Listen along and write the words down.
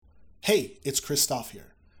Hey, it's Christoph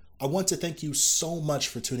here. I want to thank you so much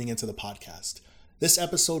for tuning into the podcast. This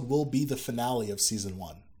episode will be the finale of Season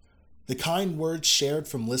 1. The kind words shared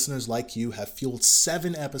from listeners like you have fueled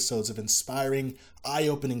 7 episodes of inspiring,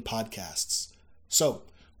 eye-opening podcasts. So,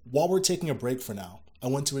 while we're taking a break for now, I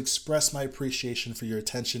want to express my appreciation for your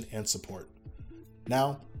attention and support.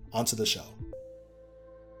 Now, onto the show.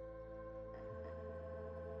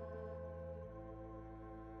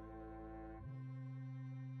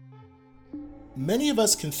 Many of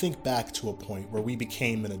us can think back to a point where we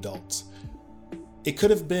became an adult. It could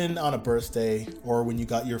have been on a birthday, or when you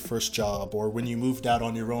got your first job, or when you moved out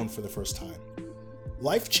on your own for the first time.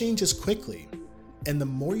 Life changes quickly, and the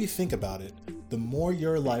more you think about it, the more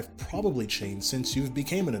your life probably changed since you've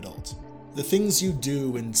become an adult. The things you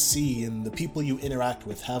do and see and the people you interact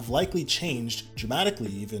with have likely changed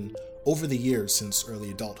dramatically even over the years since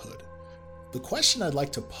early adulthood. The question I'd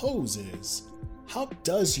like to pose is, how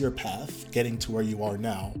does your path getting to where you are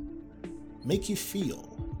now make you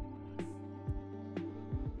feel?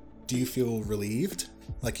 Do you feel relieved?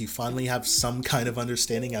 Like you finally have some kind of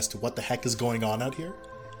understanding as to what the heck is going on out here?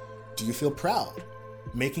 Do you feel proud?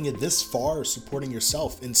 Making it this far, supporting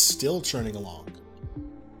yourself and still churning along?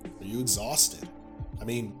 Are you exhausted? I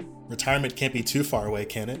mean, retirement can't be too far away,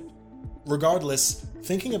 can it? Regardless,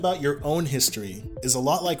 thinking about your own history is a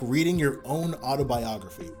lot like reading your own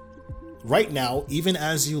autobiography. Right now, even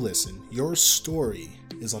as you listen, your story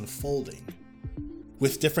is unfolding.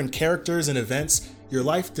 With different characters and events, your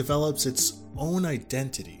life develops its own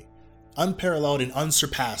identity, unparalleled and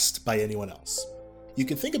unsurpassed by anyone else. You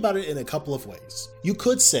can think about it in a couple of ways. You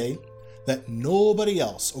could say that nobody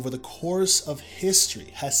else over the course of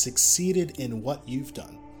history has succeeded in what you've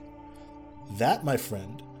done. That, my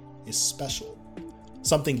friend, is special.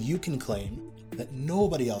 Something you can claim that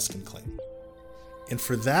nobody else can claim. And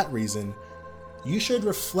for that reason, you should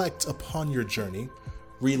reflect upon your journey,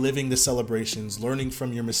 reliving the celebrations, learning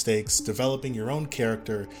from your mistakes, developing your own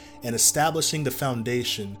character, and establishing the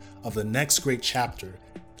foundation of the next great chapter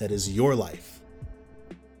that is your life.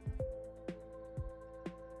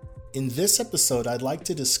 In this episode, I'd like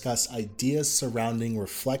to discuss ideas surrounding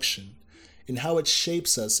reflection and how it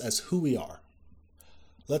shapes us as who we are.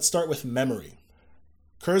 Let's start with memory.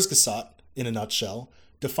 Kurzgesagt, in a nutshell,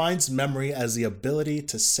 defines memory as the ability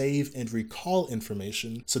to save and recall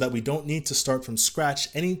information so that we don't need to start from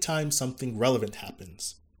scratch anytime something relevant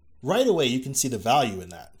happens. Right away, you can see the value in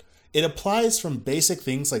that. It applies from basic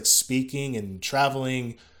things like speaking and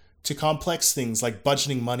traveling to complex things like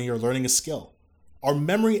budgeting money or learning a skill. Our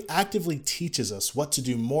memory actively teaches us what to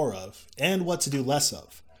do more of and what to do less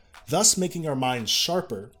of, thus making our minds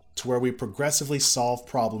sharper to where we progressively solve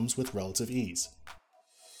problems with relative ease.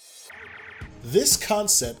 This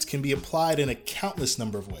concept can be applied in a countless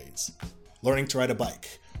number of ways. Learning to ride a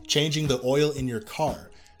bike, changing the oil in your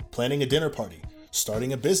car, planning a dinner party,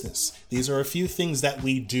 starting a business. These are a few things that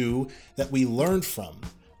we do that we learn from,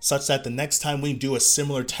 such that the next time we do a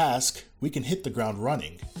similar task, we can hit the ground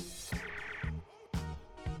running.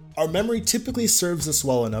 Our memory typically serves us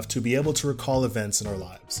well enough to be able to recall events in our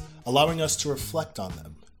lives, allowing us to reflect on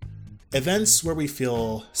them. Events where we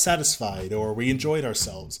feel satisfied or we enjoyed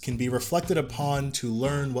ourselves can be reflected upon to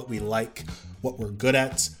learn what we like, what we're good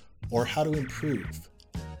at, or how to improve.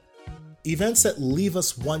 Events that leave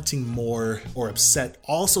us wanting more or upset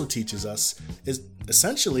also teaches us is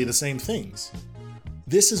essentially the same things.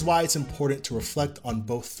 This is why it's important to reflect on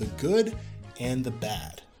both the good and the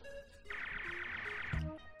bad.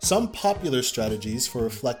 Some popular strategies for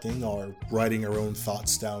reflecting are writing our own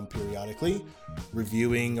thoughts down periodically,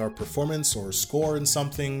 reviewing our performance or score in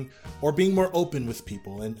something, or being more open with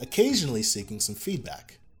people and occasionally seeking some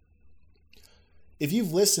feedback. If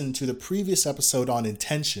you've listened to the previous episode on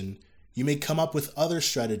intention, you may come up with other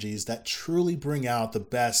strategies that truly bring out the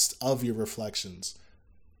best of your reflections.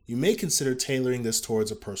 You may consider tailoring this towards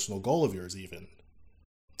a personal goal of yours even.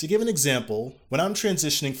 To give an example, when I'm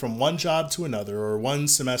transitioning from one job to another or one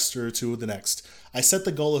semester to the next, I set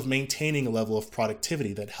the goal of maintaining a level of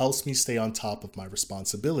productivity that helps me stay on top of my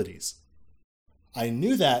responsibilities. I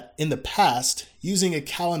knew that, in the past, using a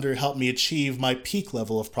calendar helped me achieve my peak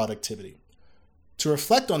level of productivity. To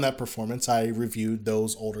reflect on that performance, I reviewed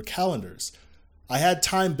those older calendars. I had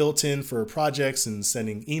time built in for projects and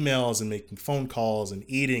sending emails and making phone calls and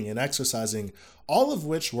eating and exercising, all of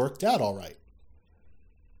which worked out all right.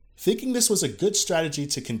 Thinking this was a good strategy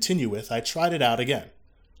to continue with, I tried it out again.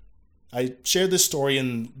 I shared this story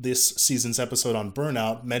in this season's episode on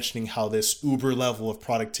burnout, mentioning how this uber level of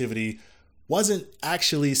productivity wasn't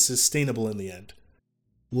actually sustainable in the end.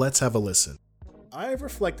 Let's have a listen. I've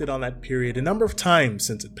reflected on that period a number of times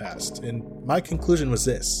since it passed, and my conclusion was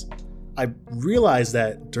this. I realized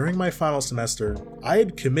that during my final semester, I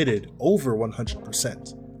had committed over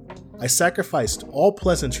 100%. I sacrificed all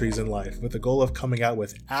pleasantries in life with the goal of coming out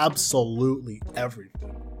with absolutely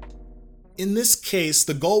everything. In this case,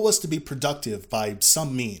 the goal was to be productive by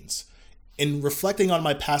some means. In reflecting on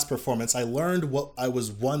my past performance, I learned what I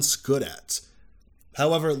was once good at.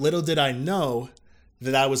 However, little did I know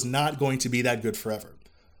that I was not going to be that good forever.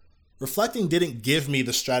 Reflecting didn't give me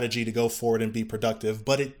the strategy to go forward and be productive,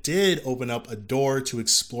 but it did open up a door to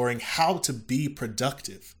exploring how to be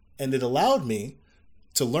productive. And it allowed me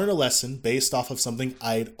to learn a lesson based off of something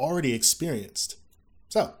I had already experienced.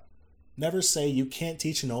 So, never say you can't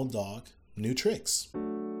teach an old dog new tricks.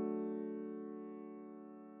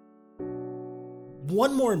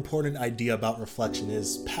 One more important idea about reflection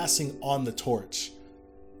is passing on the torch.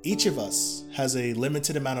 Each of us has a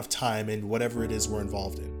limited amount of time in whatever it is we're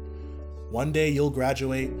involved in. One day you'll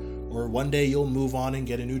graduate, or one day you'll move on and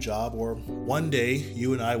get a new job, or one day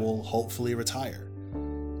you and I will hopefully retire.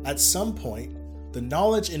 At some point, the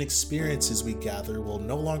knowledge and experiences we gather will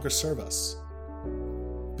no longer serve us,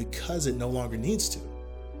 because it no longer needs to.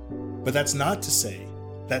 But that's not to say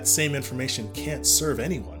that same information can't serve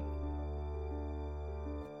anyone.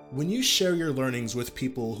 When you share your learnings with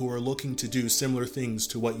people who are looking to do similar things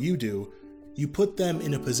to what you do, you put them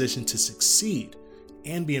in a position to succeed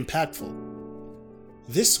and be impactful.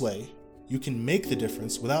 This way, you can make the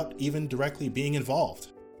difference without even directly being involved.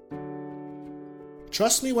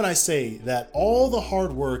 Trust me when I say that all the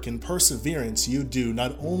hard work and perseverance you do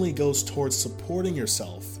not only goes towards supporting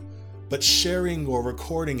yourself, but sharing or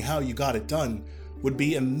recording how you got it done would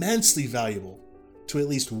be immensely valuable to at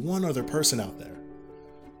least one other person out there.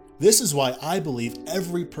 This is why I believe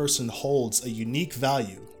every person holds a unique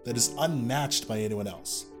value that is unmatched by anyone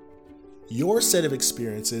else. Your set of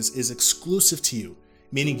experiences is exclusive to you,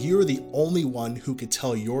 meaning you're the only one who could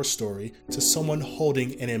tell your story to someone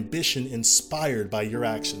holding an ambition inspired by your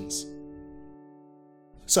actions.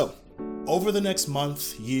 So, over the next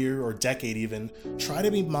month, year, or decade even, try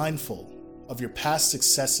to be mindful of your past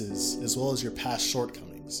successes as well as your past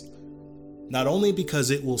shortcomings. Not only because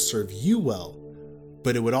it will serve you well,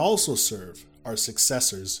 but it would also serve our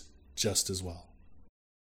successors just as well.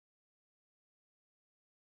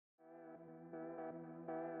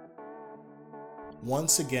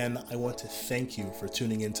 Once again, I want to thank you for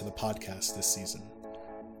tuning into the podcast this season.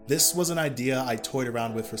 This was an idea I toyed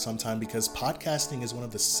around with for some time because podcasting is one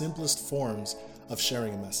of the simplest forms of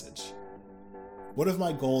sharing a message. One of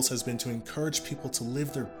my goals has been to encourage people to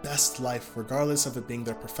live their best life, regardless of it being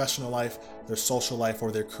their professional life, their social life,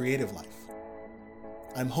 or their creative life.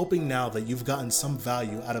 I'm hoping now that you've gotten some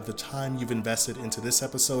value out of the time you've invested into this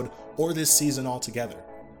episode or this season altogether.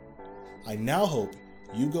 I now hope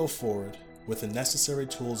you go forward with the necessary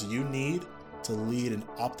tools you need to lead an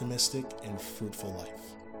optimistic and fruitful life.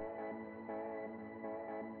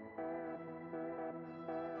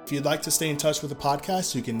 If you'd like to stay in touch with the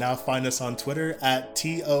podcast, you can now find us on Twitter at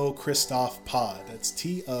TOChristophPod. That's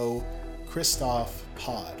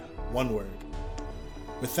TOChristophPod, one word.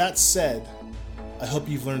 With that said, I hope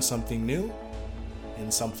you've learned something new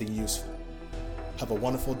and something useful. Have a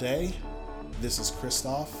wonderful day. This is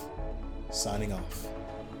Christoph, signing off.